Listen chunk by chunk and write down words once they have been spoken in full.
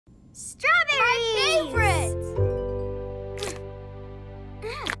Strawberries! My favorite!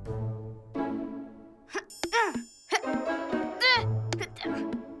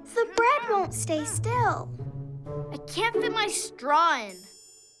 The bread won't stay still. I can't fit my straw in.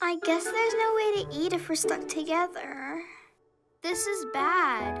 I guess there's no way to eat if we're stuck together. This is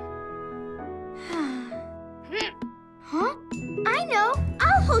bad. Huh? I know.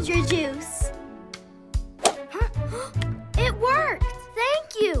 I'll hold your juice. It worked!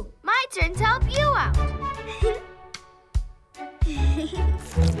 Thank you! My turn to help you out.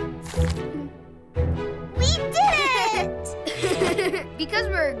 We did it! Because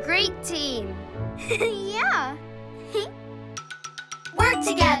we're a great team. Yeah. Work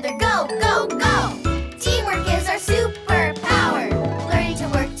together, go, go, go! Teamwork is our superpower. Learning to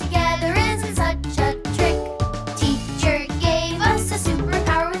work together isn't such a trick. Teacher gave us a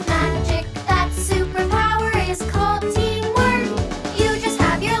superpower with magic. That superpower is called teamwork. You just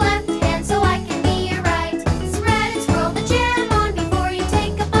have your left hand so I can be your right. Spread and swirl the jam on before you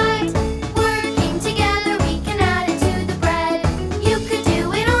take a bite. Working together we can add it to the bread. You could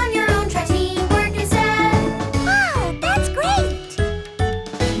do it on your own, try teamwork instead. Wow, that's great!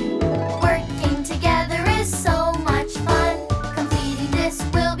 Working together is so much fun. Completing this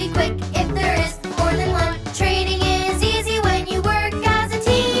will be quick if there is more than one. Training is easy when you work as a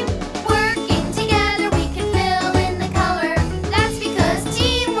team. Working together we can fill in the color. That's because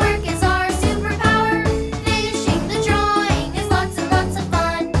teamwork is our superpower. Finishing the drawing is lots and lots of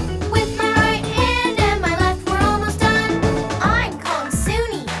fun. With my right hand and my left we're almost done. I'm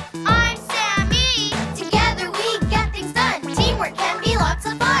Kongsuni. I'm Sammy! Together we get things done. Teamwork can be lots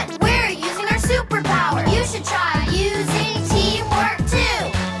of fun. We're using our superpower. You should try using teamwork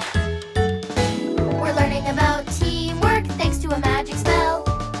too. We're learning about teamwork thanks to a magic spell.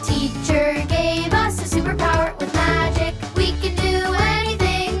 Teacher gave us a superpower with magic. We can do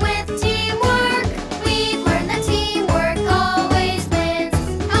anything with teamwork. We've learned that teamwork always wins.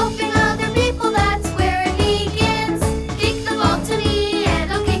 Helping other people, that's where it begins. Kick the ball to me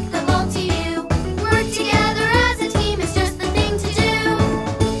and I'll kick the ball to you. Work together as a team is just the thing to do.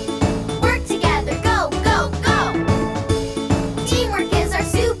 Work together, go, go, go! Teamwork is our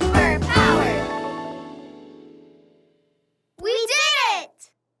superpower. We did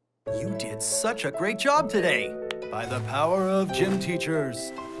it! You did such a great job today. By the power of gym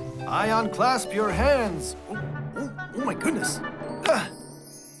teachers. I unclasp your hands. Oh my goodness. Ah.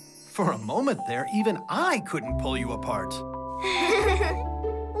 For a moment there, even I couldn't pull you apart.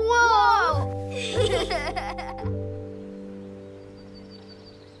 Whoa!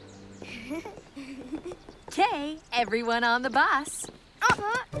 Okay, everyone on the bus.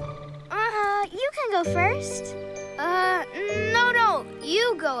 You can go first. No,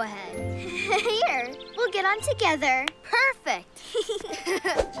 you go ahead. Here, we'll get on together. Perfect.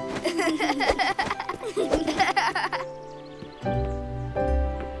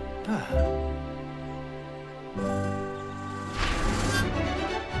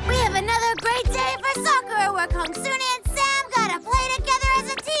 We have another great day for soccer where Kongsuni and Sam gotta play together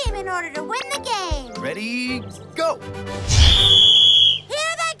as a team in order to win the game. Ready, go!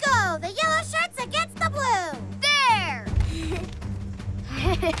 Here they go, the yellow shirts against the blue. There!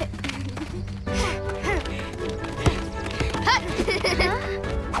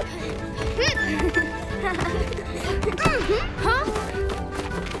 Huh?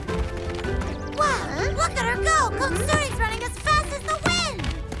 Wow, look at her go! Kongsuni's running as fast as the wind.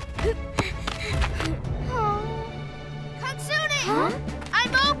 Kongsuni! Huh?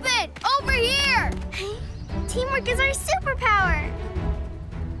 I'm open! Over here! Teamwork is our superpower.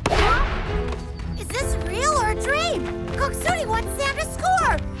 Is this real or a dream? Kongsuni wants Sam to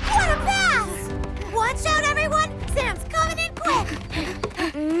score! What a pass! Watch out, everyone! Sam's coming in quick!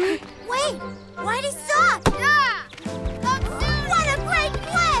 Wait, why'd he stop? Yeah! Kongsuni! What a great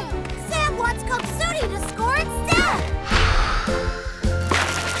play! Sam wants Kongsuni to score instead!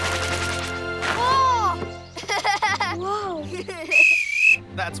 Oh! Whoa.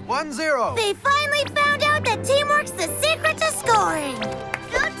 That's 1-0. They finally found out that teamwork's the secret to scoring!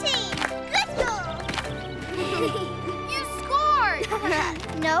 Go team! Good goal! You scored!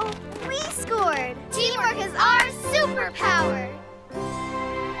 No, we scored. Teamwork is our superpower.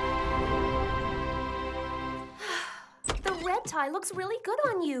 The red tie looks really good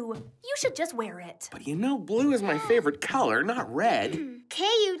on you. You should just wear it. But you know, blue is my favorite color, not red.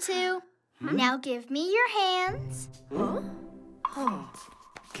 Okay, you two. Now give me your hands.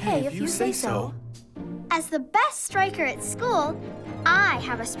 Okay, if you say so. As the best striker at school, I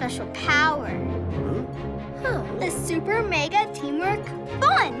have a special power. The Super Mega Teamwork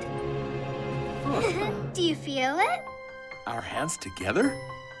Bond. Do you feel it? Our hands together?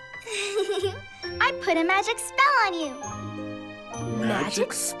 I put a magic spell on you.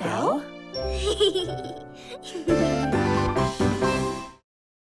 Magic spell?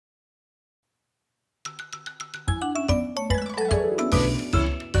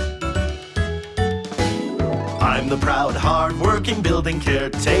 I'm the proud, hard-working building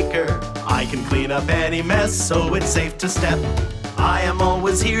caretaker. I can clean up any mess so it's safe to step. I am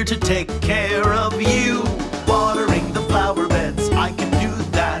always here to take care of you. Watering the flower beds, I can do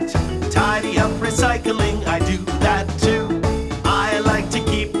that. Tidy up recycling, I do that too. I like to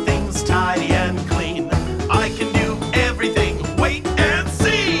keep things tidy and clean. I can do everything, wait and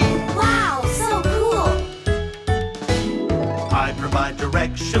see. Wow, so cool. I provide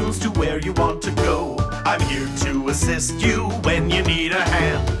directions to where you want to go. I'm here to assist you when you need a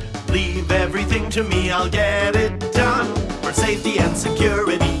hand. Leave everything to me, I'll get it done. For safety and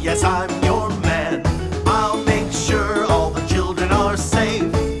security, yes, I'm your man. I'll make sure all the children are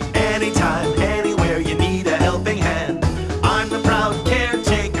safe. Anytime, anywhere you need a helping hand. I'm the proud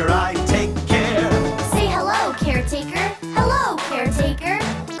caretaker, I take care. Say hello, caretaker. Hello, caretaker.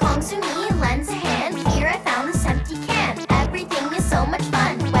 Kongsuni lends a hand. Here I found this empty can. Everything is so much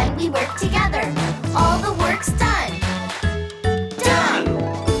fun when we work together. All the work's done. Done!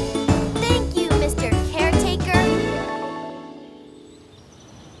 Thank you, Mr. Caretaker.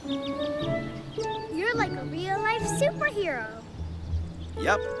 You're like a real-life superhero.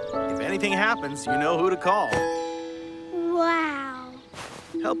 Yep. If anything happens, you know who to call. Wow.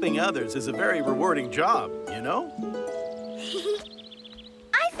 Helping others is a very rewarding job, you know?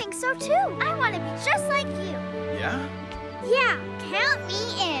 I think so too. I want to be just like you. Yeah? Yeah, count me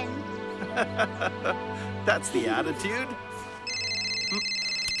in. That's the attitude.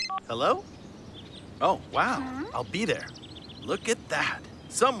 Hello? Oh, wow. I'll be there. Look at that.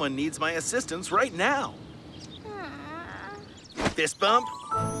 Someone needs my assistance right now. Fist bump?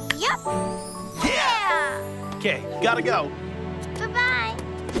 Yep. Yeah! Okay, gotta go. Bye-bye.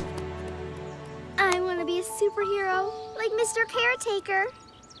 I want to be a superhero, like Mr. Caretaker.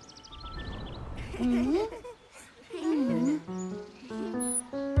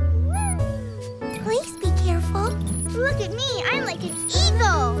 Please be careful. Look at me, I'm like an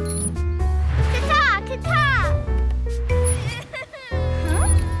eagle. Ka-ta, ka-ta. Huh?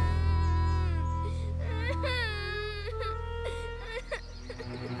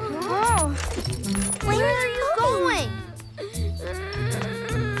 Oh, where are you going?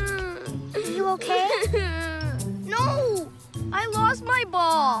 You okay? No! I lost my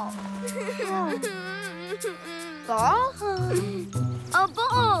ball. Ball? A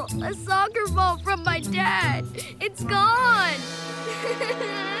ball! A soccer ball from my dad. It's gone.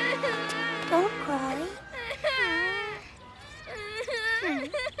 Don't cry.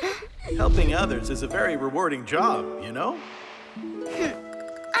 Helping others is a very rewarding job, you know?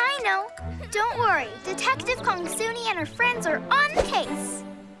 I know. Don't worry. Detective Kongsuni and her friends are on the case.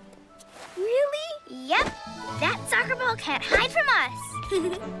 Really? Yep. That soccer ball can't hide from us.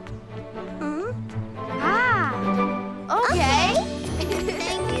 Ah. Okay.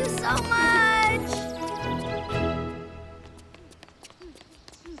 Thank you so much.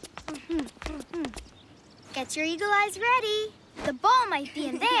 Get your eagle eyes ready. The ball might be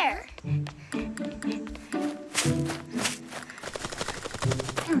in there.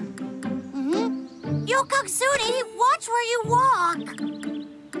 Yo, Kongsuni, watch where you walk.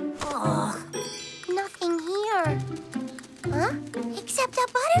 Oh, nothing here. Huh? Except a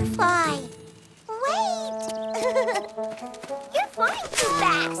butterfly. Wait! You're flying too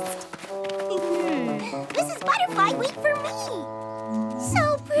fast. Mrs. Butterfly, wait for me. So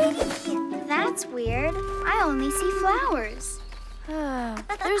pretty. That's weird. I only see flowers.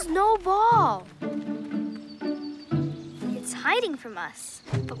 There's no ball. It's hiding from us.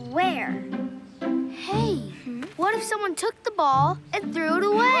 But where? Hey, what if someone took the ball and threw it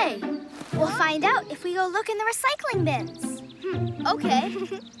away? We'll find out if we go look in the recycling bins. Okay.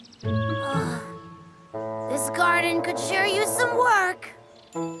 This garden could sure use some work.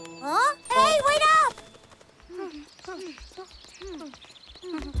 Huh? Hey, wait up!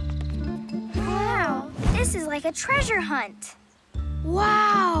 Wow, this is like a treasure hunt.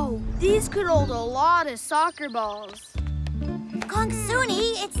 Wow, these could hold a lot of soccer balls.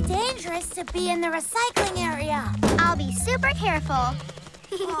 Kongsuni, it's dangerous to be in the recycling area. I'll be super careful.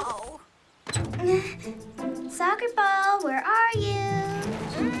 Oh. Soccer ball, where are you?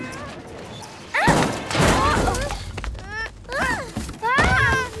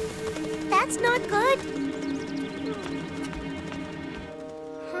 That's not good.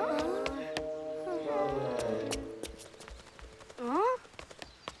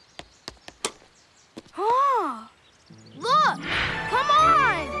 Look! Come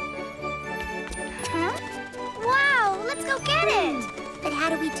on! get it. But how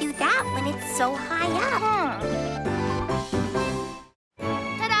do we do that when it's so high up?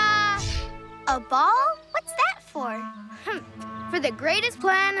 Ta-da! A ball? What's that for? For the greatest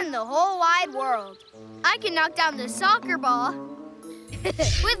plan in the whole wide world. I can knock down the soccer ball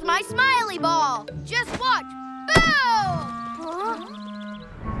with my smiley ball. Just watch. Boom!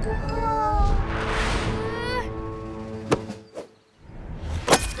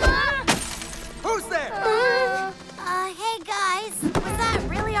 Who's there? Hey guys, was that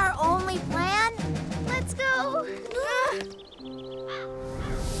really our only plan? Let's go.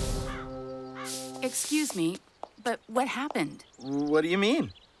 Excuse me, but what happened? What do you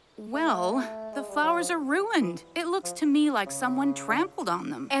mean? Well, the flowers are ruined. It looks to me like someone trampled on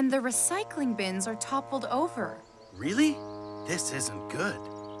them. And the recycling bins are toppled over. Really? This isn't good.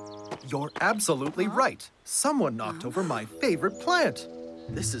 You're absolutely right. Someone knocked over my favorite plant.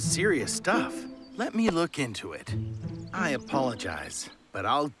 This is serious stuff. Let me look into it. I apologize, but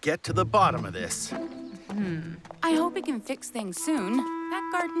I'll get to the bottom of this. I hope he can fix things soon. That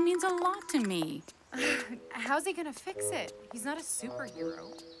garden means a lot to me. How's he gonna fix it? He's not a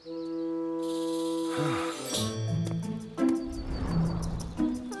superhero.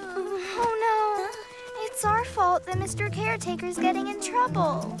 Oh no. It's our fault that Mr. Caretaker's getting in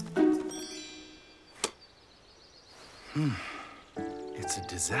trouble. It's a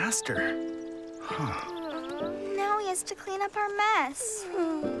disaster. Now he has to clean up our mess.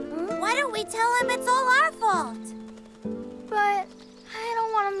 Why don't we tell him it's all our fault? But I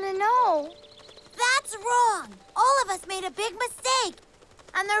don't want him to know. That's wrong. All of us made a big mistake.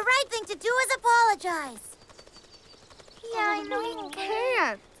 And the right thing to do is apologize. Yeah, I know you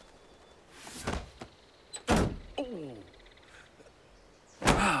Can't.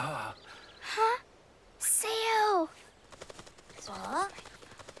 Huh? Sao. Huh?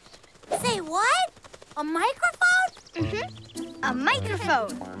 Say what? A microphone? A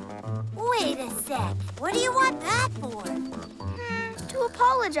microphone. Wait a sec. What do you want that for? To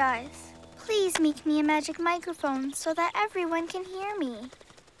apologize. Please make me a magic microphone so that everyone can hear me.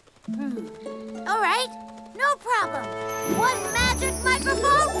 All right, no problem. One magic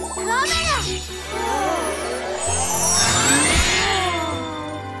microphone coming up.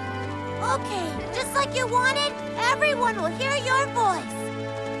 Okay, just like you wanted, everyone will hear your voice.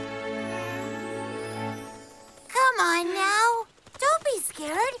 Come on now. Don't be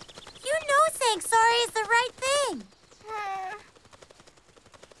scared. You know saying sorry is the right thing.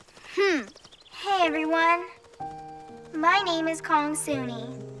 Hey everyone. My name is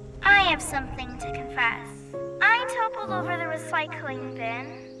Kongsuni. I have something to confess. I toppled over the recycling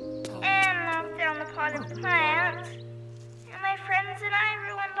bin and knocked down the potted plant. And my friends and I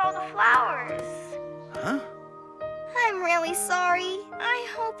ruined all the flowers. Huh? I'm really sorry. I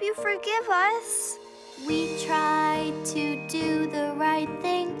hope you forgive us. We tried to do the right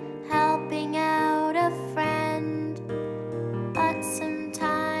thing, helping out a friend. But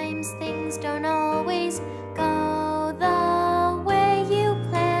sometimes things don't always go the way you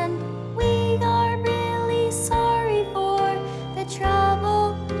planned. We are really sorry for the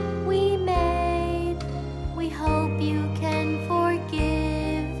trouble we made. We hope you can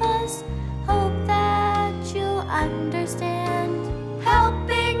forgive us. Hope that you'll understand.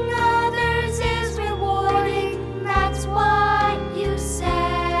 Helping others is rewarding. That's what you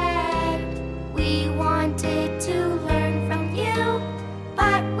said. We wanted to learn from you,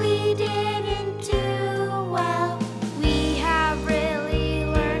 but we didn't do well. We have really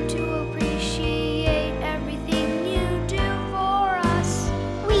learned to appreciate everything you do for us.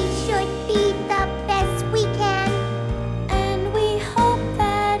 We should be the best we can. And we hope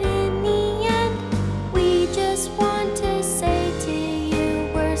that in the end, we just want to say to you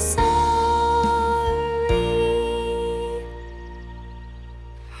we're sorry.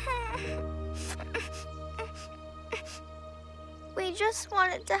 We just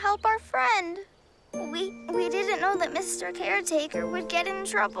wanted to help our friend. We didn't know that Mr. Caretaker would get in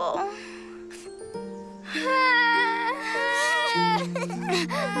trouble.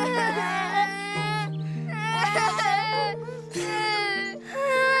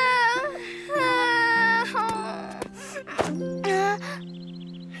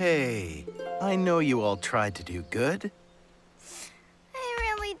 Hey, I know you all tried to do good. I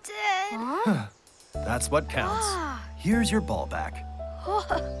really did. That's what counts. Here's your ball back.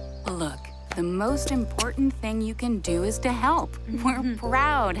 Look, the most important thing you can do is to help. We're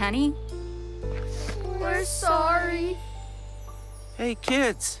proud, honey. We're sorry. Hey,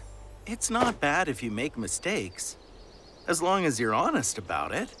 kids, it's not bad if you make mistakes, as long as you're honest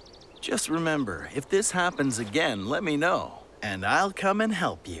about it. Just remember, if this happens again, let me know, and I'll come and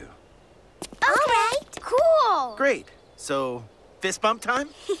help you. Okay. Cool. Great. So, fist bump time?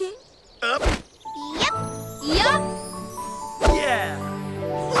 Up. Yep. Yup. Yeah.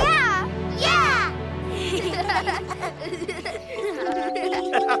 Yeah. Yeah.